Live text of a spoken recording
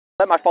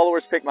Let my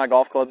followers pick my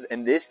golf clubs,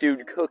 and this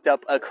dude cooked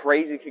up a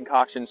crazy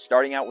concoction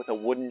starting out with a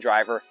wooden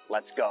driver.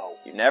 Let's go.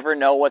 You never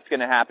know what's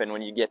gonna happen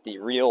when you get the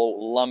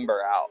real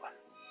lumber out.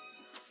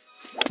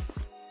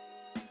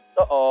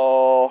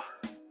 Uh-oh.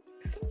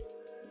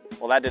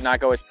 Well, that did not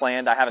go as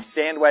planned. I have a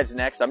sand wedge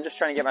next. I'm just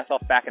trying to get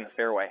myself back in the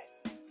fairway.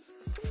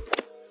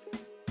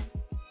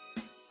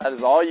 That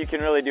is all you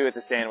can really do with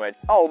the sand wedge.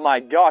 Oh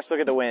my gosh, look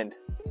at the wind.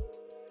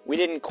 We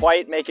didn't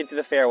quite make it to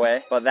the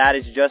fairway, but that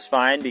is just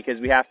fine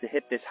because we have to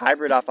hit this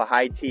hybrid off a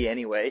high tee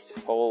anyways.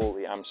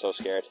 Holy, I'm so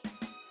scared.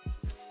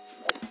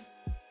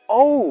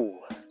 Oh,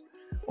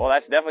 well,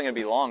 that's definitely gonna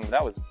be long.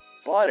 That was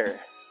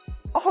butter.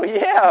 Oh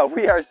yeah,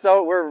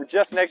 we're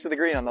just next to the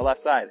green on the left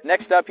side.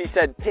 Next up, he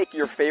said, pick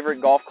your favorite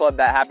golf club.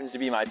 That happens to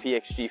be my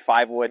PXG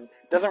 5-wood.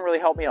 Doesn't really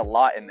help me a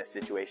lot in this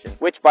situation.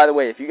 Which, by the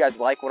way, if you guys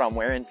like what I'm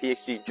wearing,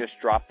 PXG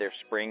just dropped their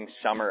spring,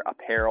 summer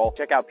apparel.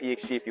 Check out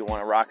PXG if you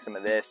want to rock some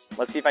of this.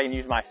 Let's see if I can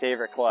use my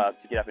favorite club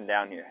to get up and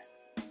down here.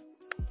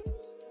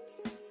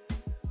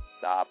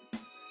 Stop.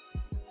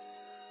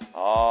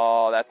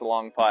 Oh, that's a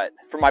long putt.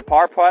 For my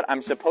par putt,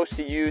 I'm supposed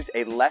to use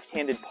a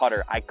left-handed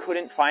putter. I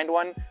couldn't find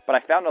one, but I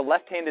found a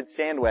left-handed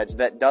sand wedge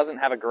that doesn't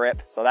have a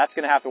grip, so that's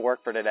gonna have to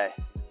work for today.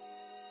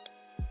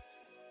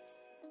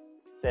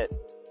 That's it.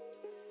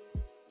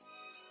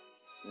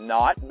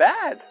 Not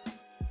bad.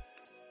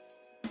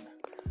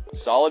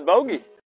 Solid bogey.